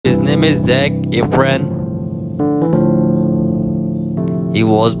His name is Zac Efron. He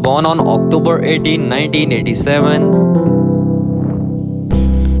was born on October 18, 1987.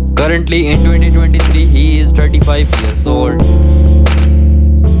 Currently in 2023, he is 35 years old.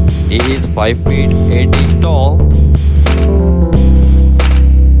 He is 5 feet 8 inches tall.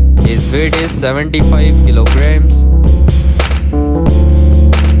 His weight is 75 kilograms.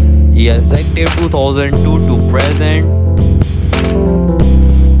 He is active 2002 to present.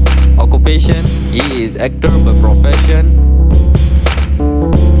 Occupation: he is actor by profession.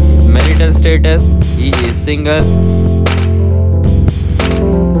 Marital status: he is single.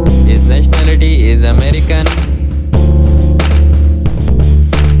 His nationality is American.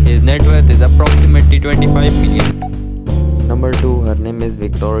 His net worth is approximately 25 million. Number 2, her name is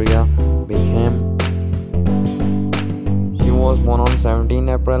Victoria Beckhm. She was born on 17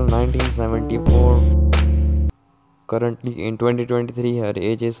 April 1974. Currently in 2023, her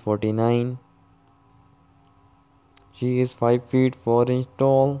age is 49. She is 5 feet 4 inches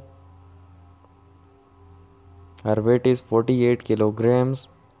tall. Her weight is 48 kilograms.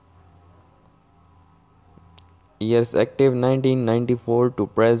 Years active 1994 to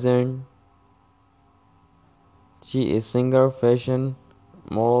present. She is singer,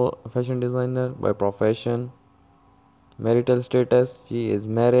 model, fashion designer by profession. Marital status: she is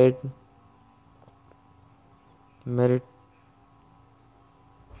married.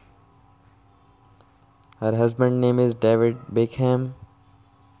 Her husband name is David Beckhm,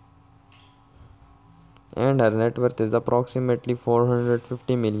 and her net worth is approximately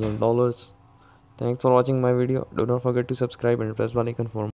 $450 million. Thanks for watching my video. Do not forget to subscribe and press bell icon for more.